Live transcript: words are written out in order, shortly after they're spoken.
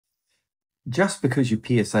Just because your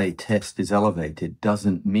PSA test is elevated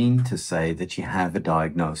doesn't mean to say that you have a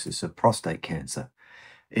diagnosis of prostate cancer.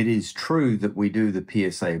 It is true that we do the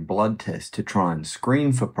PSA blood test to try and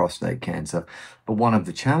screen for prostate cancer, but one of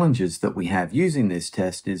the challenges that we have using this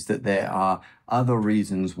test is that there are other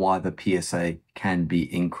reasons why the PSA can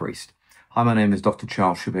be increased. Hi, my name is Dr.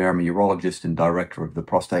 Charles Shabir. I'm a urologist and director of the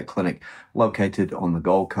Prostate Clinic located on the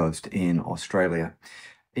Gold Coast in Australia.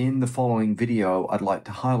 In the following video, I'd like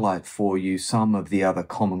to highlight for you some of the other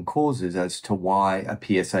common causes as to why a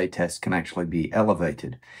PSA test can actually be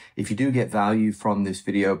elevated. If you do get value from this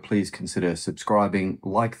video, please consider subscribing,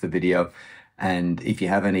 like the video, and if you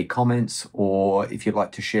have any comments or if you'd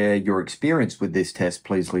like to share your experience with this test,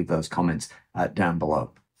 please leave those comments down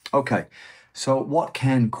below. Okay, so what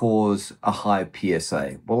can cause a high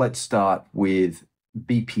PSA? Well, let's start with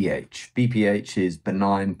BPH. BPH is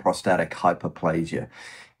benign prostatic hyperplasia.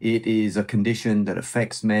 It is a condition that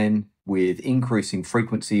affects men with increasing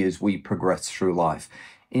frequency as we progress through life.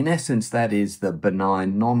 In essence, that is the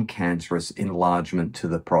benign, non-cancerous enlargement to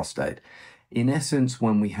the prostate. In essence,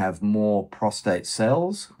 when we have more prostate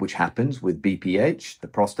cells, which happens with BPH, the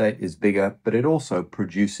prostate is bigger, but it also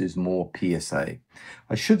produces more PSA.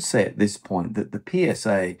 I should say at this point that the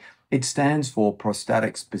PSA, it stands for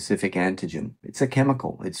prostatic specific antigen. It's a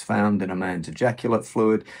chemical. It's found in a man's ejaculate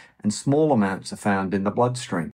fluid, and small amounts are found in the bloodstream.